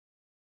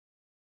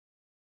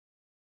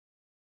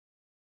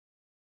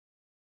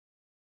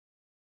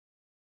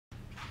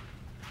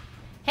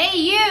Hey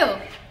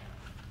you!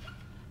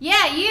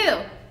 Yeah,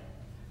 you!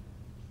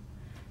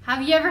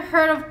 Have you ever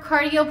heard of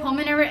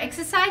cardiopulmonary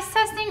exercise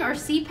testing or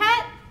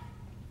CPET?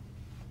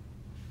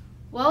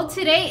 Well,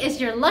 today is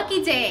your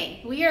lucky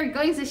day. We are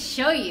going to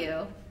show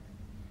you.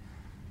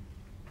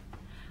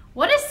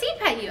 What is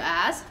CPET, you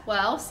ask?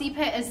 Well,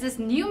 CPET is this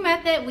new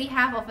method we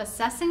have of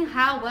assessing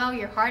how well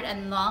your heart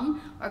and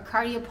lung or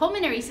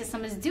cardiopulmonary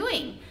system is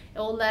doing. It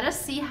will let us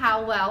see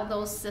how well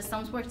those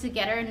systems work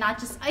together, not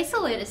just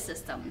isolated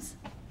systems.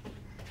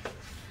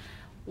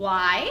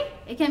 Why?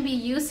 It can be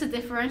used to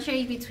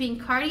differentiate between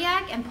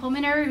cardiac and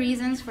pulmonary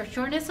reasons for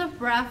shortness of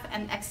breath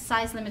and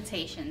exercise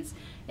limitations.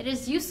 It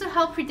is used to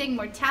help predict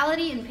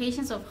mortality in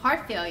patients with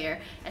heart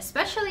failure,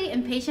 especially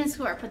in patients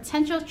who are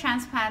potential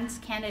transplant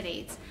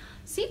candidates.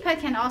 CPET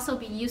can also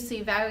be used to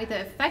evaluate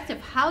the effect of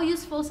how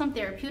useful some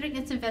therapeutic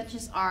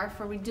interventions are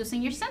for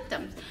reducing your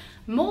symptoms.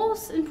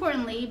 Most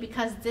importantly,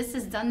 because this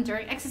is done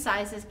during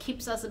exercises,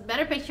 keeps us a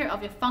better picture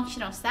of your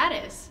functional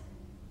status.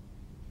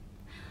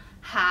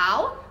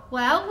 How?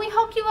 Well, we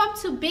hook you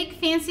up to big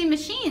fancy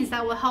machines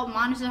that will help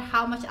monitor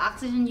how much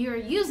oxygen you are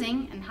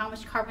using and how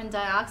much carbon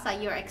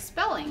dioxide you are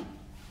expelling.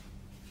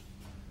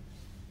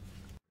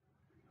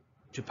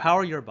 To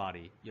power your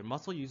body, your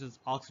muscle uses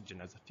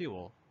oxygen as a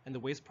fuel, and the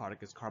waste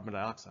product is carbon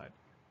dioxide.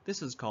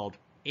 This is called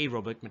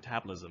aerobic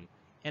metabolism,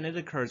 and it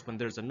occurs when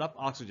there's enough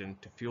oxygen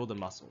to fuel the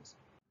muscles.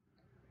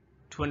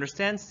 To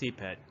understand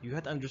CPET, you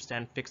have to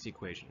understand Fick's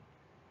equation.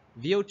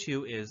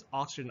 VO2 is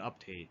oxygen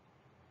uptake,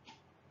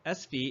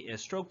 SV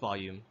is stroke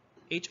volume,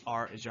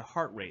 HR is your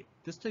heart rate.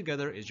 This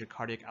together is your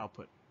cardiac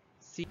output.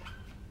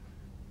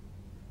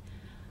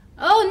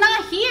 Oh,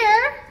 not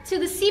here! To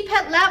the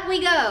CPET lab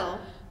we go!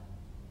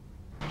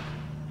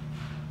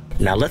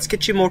 Now let's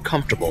get you more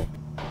comfortable.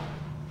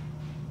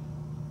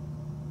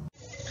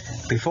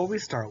 Before we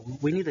start,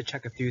 we need to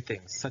check a few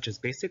things, such as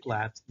basic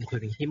labs,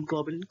 including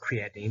hemoglobin,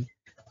 creatinine,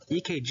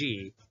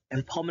 EKG,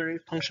 and pulmonary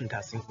function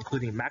testing,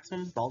 including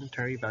maximum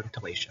voluntary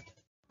ventilation.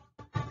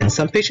 And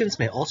some patients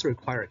may also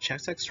require a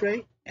chest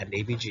X-ray and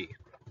ABG.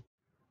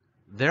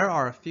 There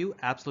are a few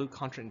absolute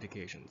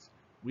contraindications: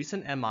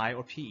 recent MI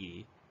or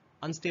PE,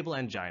 unstable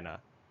angina,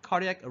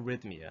 cardiac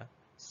arrhythmia,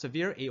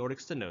 severe aortic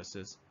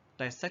stenosis,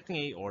 dissecting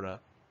aorta,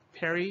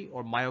 peri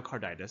or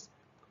myocarditis,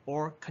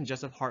 or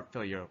congestive heart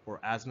failure or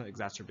asthma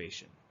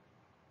exacerbation.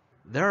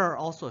 There are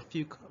also a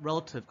few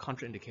relative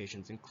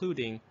contraindications,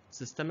 including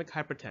systemic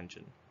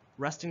hypertension,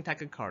 resting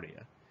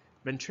tachycardia,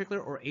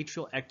 ventricular or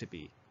atrial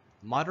ectopy,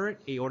 moderate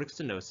aortic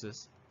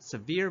stenosis,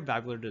 severe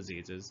valvular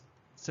diseases,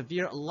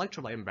 severe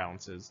electrolyte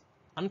imbalances,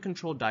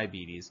 uncontrolled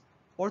diabetes,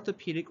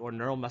 orthopedic or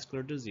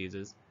neuromuscular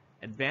diseases,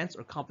 advanced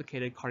or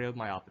complicated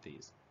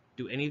cardiomyopathies.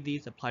 Do any of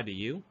these apply to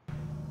you?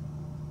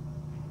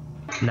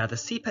 Now the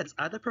CPET is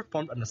either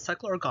performed on a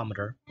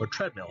cycloergometer or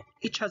treadmill.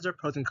 Each has their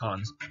pros and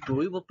cons, but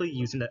we will be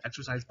using the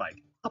exercise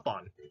bike. Hop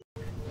on.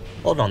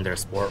 Hold on there,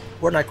 sport.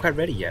 We're not quite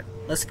ready yet.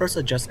 Let's first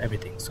adjust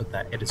everything so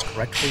that it is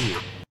correct for you.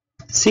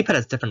 CPET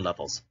has different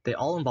levels. They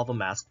all involve a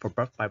mask for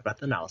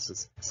breath-by-breath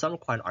analysis. Some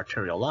require an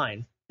arterial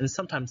line, and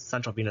sometimes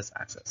central venous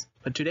access.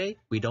 But today,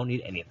 we don't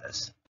need any of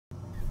this.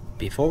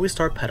 Before we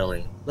start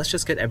pedaling, let's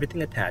just get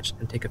everything attached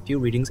and take a few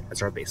readings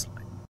as our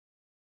baseline.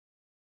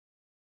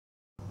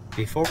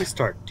 Before we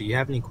start, do you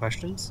have any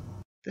questions?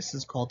 This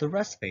is called the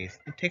rest phase.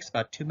 It takes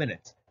about 2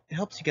 minutes. It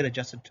helps you get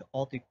adjusted to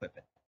all the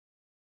equipment.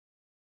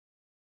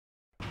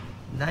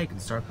 Now you can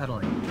start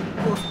pedaling.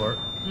 Cool, sport.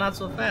 Not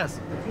so fast.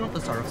 You don't have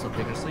to start off so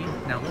vigorously.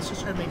 Now let's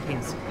just try to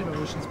maintain 60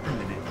 revolutions per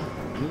minute.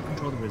 We will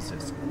control the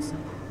resistance.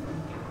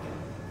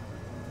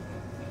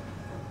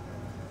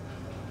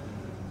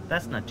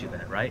 That's not too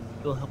bad, right?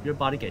 It will help your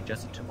body get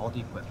adjusted to all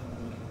the equipment.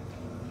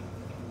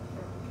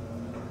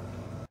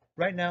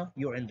 Right now,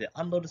 you are in the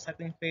unloaded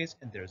cycling phase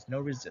and there is no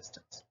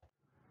resistance.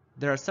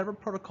 There are several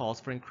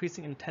protocols for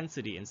increasing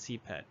intensity in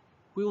CPET.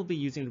 We will be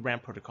using the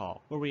ramp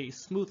protocol, where we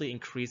smoothly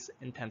increase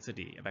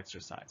intensity of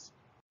exercise.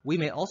 We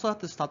may also have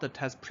to stop the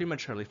test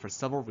prematurely for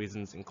several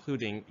reasons,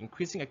 including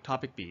increasing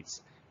ectopic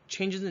beats,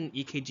 changes in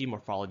EKG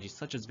morphology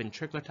such as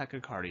ventricular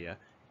tachycardia,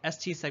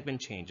 ST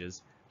segment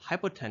changes,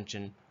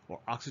 hypotension, or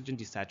oxygen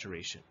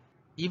desaturation.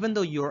 Even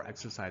though you are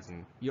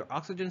exercising, your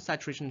oxygen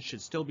saturation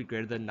should still be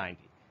greater than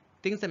 90.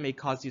 Things that may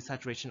cause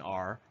desaturation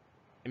are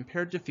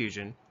impaired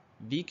diffusion,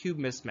 V-cube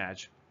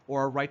mismatch,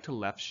 or a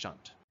right-to-left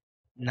shunt.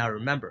 Now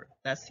remember,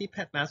 that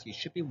CPET mask you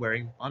should be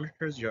wearing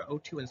monitors your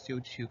O2 and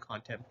CO2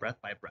 content breath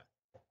by breath.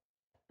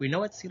 We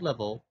know at sea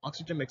level,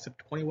 oxygen makes up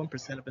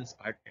 21% of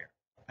inspired air.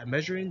 By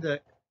measuring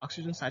the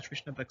oxygen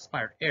saturation of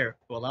expired air, it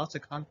will allow us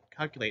to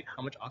calculate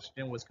how much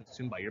oxygen was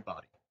consumed by your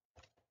body.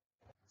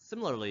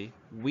 Similarly,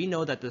 we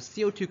know that the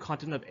CO2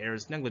 content of air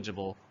is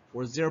negligible,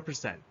 or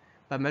 0%.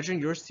 By measuring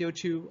your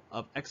CO2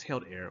 of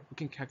exhaled air, we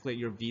can calculate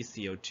your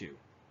VCO2.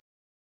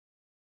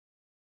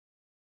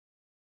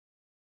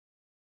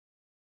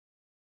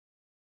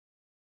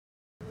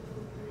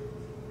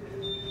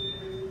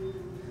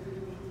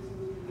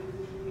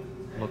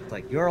 Looks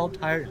like you're all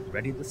tired and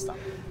ready to stop.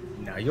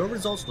 Now your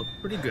results look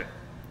pretty good.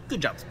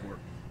 Good job, sport.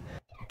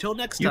 Until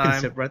next time. You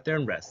can sit right there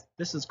and rest.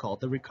 This is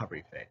called the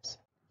recovery phase.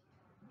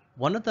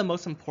 One of the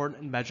most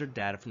important measured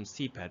data from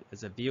CPET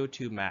is a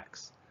VO2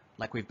 max.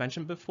 Like we've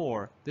mentioned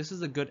before, this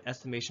is a good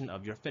estimation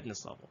of your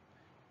fitness level.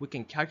 We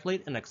can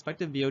calculate an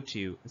expected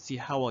VO2 and see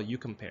how well you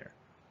compare.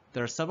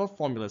 There are several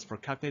formulas for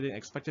calculating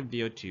expected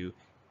VO2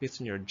 based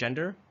on your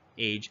gender,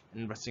 age,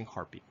 and resting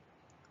heartbeat.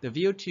 The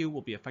VO2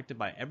 will be affected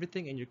by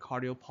everything in your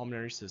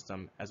cardiopulmonary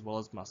system as well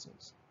as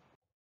muscles.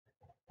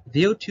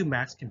 VO2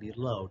 max can be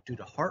low due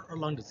to heart or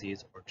lung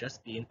disease or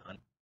just being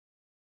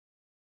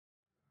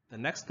The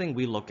next thing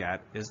we look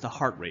at is the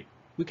heart rate.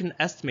 We can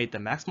estimate the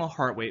maximal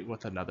heart rate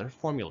with another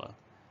formula,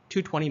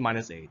 220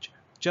 minus age.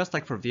 Just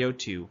like for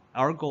VO2,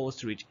 our goal is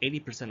to reach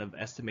 80% of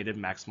estimated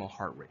maximal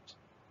heart rate.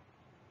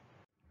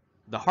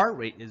 The heart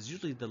rate is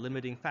usually the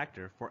limiting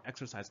factor for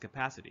exercise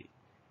capacity.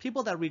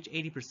 People that reach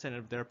 80%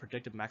 of their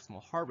predicted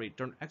maximal heart rate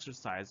during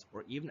exercise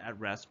or even at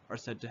rest are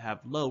said to have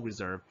low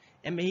reserve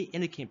and may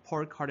indicate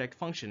poor cardiac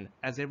function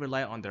as they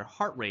rely on their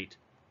heart rate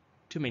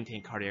to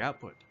maintain cardiac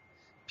output.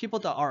 People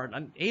that are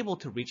unable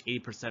to reach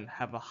 80%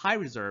 have a high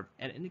reserve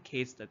and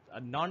indicates that a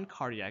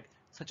non-cardiac,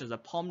 such as a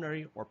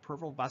pulmonary or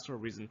peripheral vascular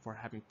reason for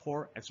having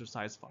poor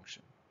exercise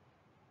function.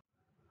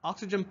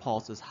 Oxygen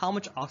pulse is how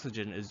much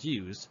oxygen is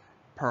used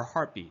per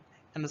heartbeat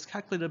and is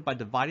calculated by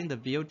dividing the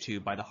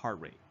VO2 by the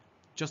heart rate.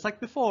 Just like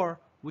before,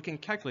 we can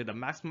calculate a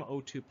maximum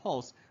O2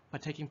 pulse by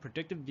taking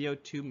predicted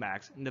VO2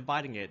 max and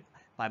dividing it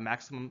by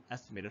maximum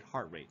estimated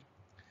heart rate.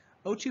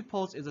 O2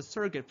 pulse is a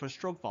surrogate for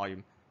stroke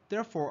volume,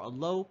 therefore a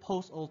low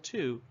pulse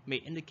O2 may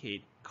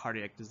indicate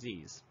cardiac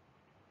disease.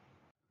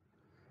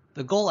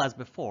 The goal, as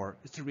before,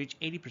 is to reach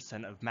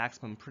 80% of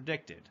maximum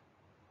predicted.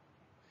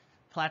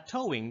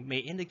 Plateauing may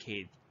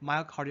indicate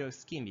myocardial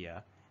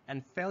ischemia,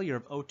 and failure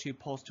of O2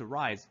 pulse to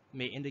rise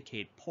may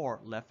indicate poor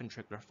left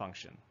ventricular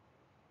function.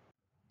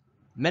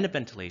 Minute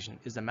ventilation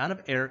is the amount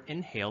of air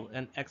inhaled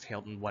and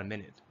exhaled in 1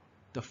 minute.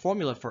 The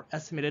formula for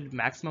estimated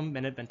maximum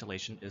minute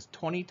ventilation is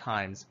 20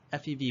 times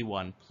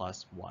FEV1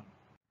 plus 1.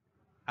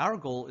 Our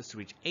goal is to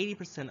reach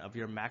 80% of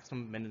your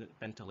maximum minute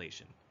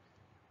ventilation.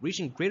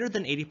 Reaching greater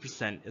than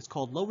 80% is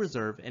called low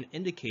reserve and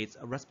indicates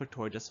a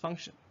respiratory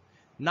dysfunction.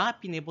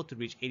 Not being able to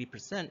reach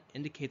 80%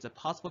 indicates a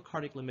possible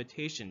cardiac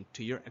limitation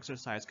to your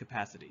exercise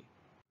capacity.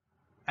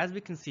 As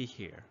we can see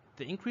here,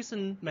 the increase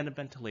in minute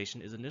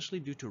ventilation is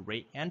initially due to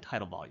rate and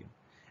tidal volume.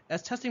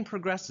 As testing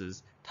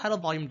progresses, tidal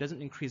volume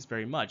doesn't increase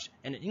very much,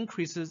 and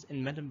increases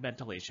in minute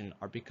ventilation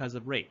are because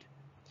of rate.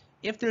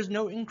 If there's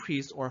no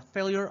increase or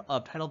failure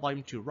of tidal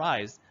volume to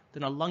rise,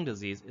 then a lung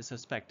disease is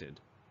suspected.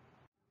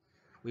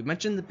 We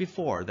mentioned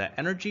before that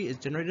energy is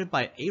generated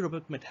by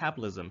aerobic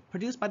metabolism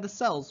produced by the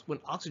cells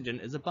when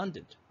oxygen is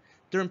abundant.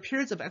 During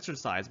periods of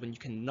exercise when you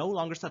can no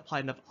longer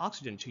supply enough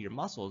oxygen to your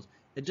muscles,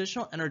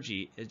 additional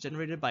energy is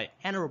generated by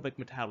anaerobic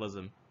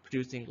metabolism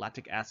producing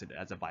lactic acid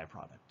as a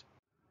byproduct.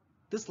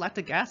 This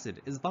lactic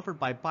acid is buffered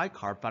by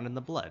bicarb found in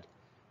the blood.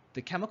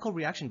 The chemical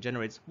reaction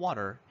generates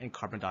water and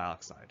carbon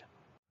dioxide.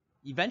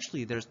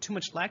 Eventually, there's too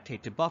much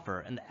lactate to buffer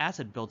and the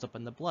acid builds up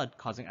in the blood,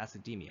 causing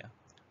acidemia.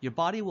 Your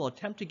body will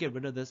attempt to get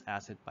rid of this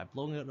acid by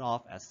blowing it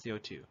off as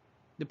CO2.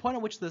 The point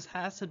at which this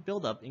acid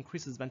buildup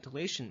increases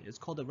ventilation is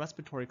called the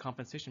respiratory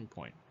compensation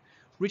point.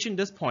 Reaching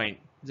this point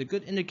is a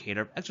good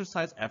indicator of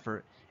exercise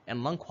effort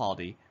and lung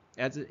quality,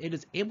 as it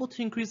is able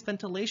to increase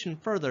ventilation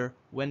further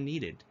when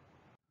needed.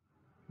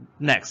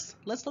 Next,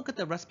 let's look at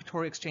the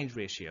respiratory exchange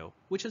ratio,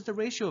 which is the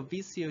ratio of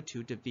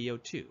VCO2 to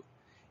VO2.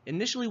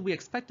 Initially, we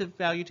expect the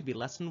value to be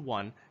less than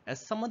 1,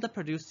 as some of the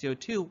produced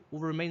CO2 will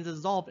remain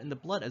dissolved in the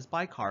blood as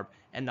bicarb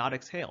and not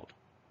exhaled.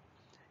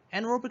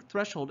 Anaerobic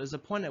threshold is the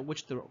point at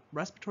which the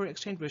respiratory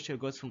exchange ratio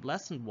goes from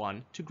less than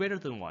 1 to greater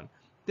than 1.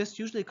 This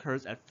usually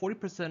occurs at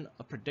 40%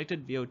 of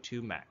predicted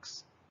VO2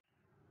 max.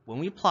 When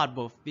we plot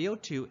both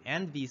VO2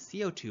 and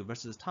VCO2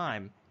 versus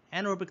time,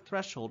 anaerobic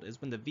threshold is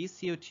when the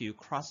VCO2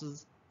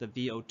 crosses the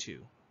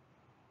VO2.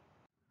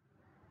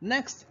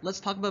 Next, let's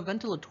talk about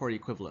ventilatory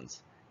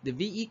equivalence. The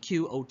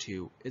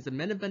VEQ-O2 is the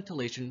minute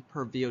ventilation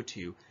per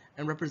VO2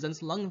 and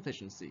represents lung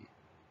efficiency.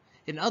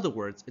 In other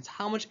words, it's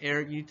how much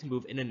air you need to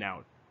move in and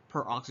out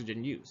per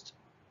oxygen used.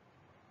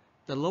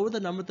 The lower the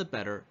number, the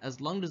better, as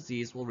lung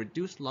disease will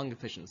reduce lung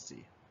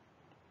efficiency.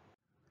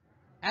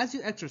 As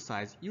you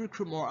exercise, you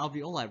recruit more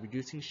alveoli,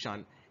 reducing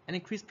shunt, and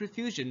increase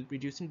perfusion,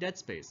 reducing dead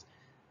space.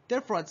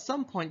 Therefore, at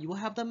some point, you will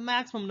have the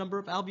maximum number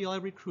of alveoli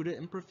recruited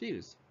and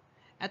perfused.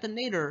 At the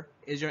nadir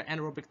is your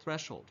anaerobic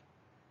threshold.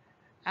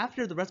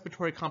 After the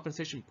respiratory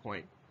compensation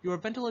point, your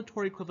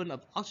ventilatory equivalent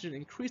of oxygen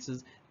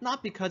increases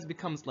not because it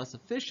becomes less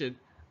efficient,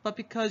 but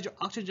because your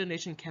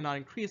oxygenation cannot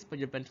increase but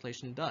your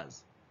ventilation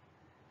does.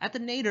 At the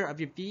nadir of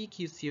your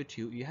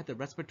VEQ-CO2, you have the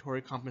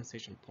respiratory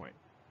compensation point.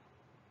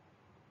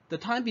 The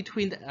time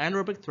between the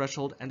anaerobic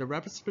threshold and the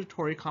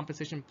respiratory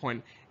compensation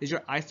point is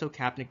your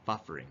isocapnic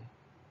buffering.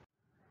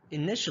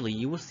 Initially,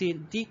 you will see a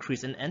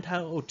decrease in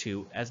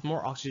NTiO2 as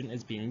more oxygen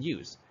is being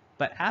used,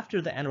 but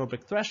after the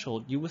anaerobic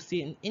threshold, you will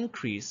see an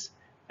increase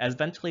as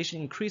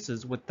ventilation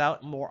increases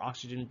without more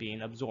oxygen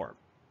being absorbed.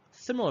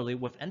 Similarly,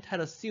 with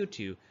end-tidal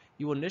CO2,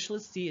 you will initially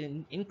see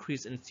an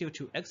increase in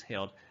CO2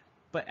 exhaled,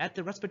 but at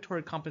the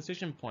respiratory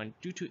compensation point,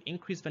 due to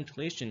increased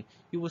ventilation,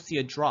 you will see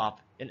a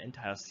drop in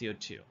end-tidal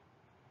CO2.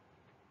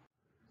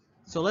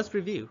 So let's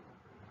review.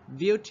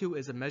 VO2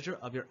 is a measure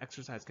of your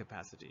exercise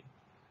capacity.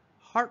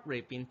 Heart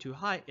rate being too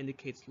high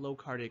indicates low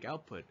cardiac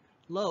output.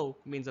 Low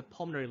means a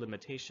pulmonary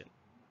limitation.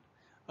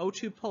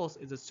 O2 pulse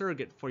is a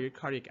surrogate for your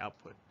cardiac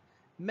output.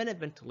 Minute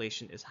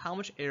ventilation is how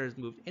much air is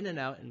moved in and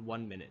out in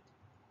 1 minute.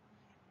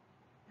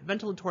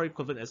 Ventilatory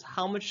equivalent is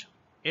how much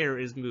air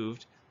is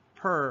moved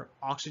per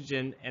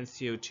oxygen and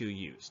CO2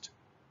 used.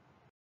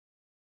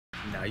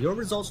 Now your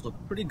results look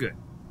pretty good.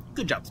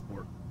 Good job,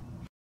 sport.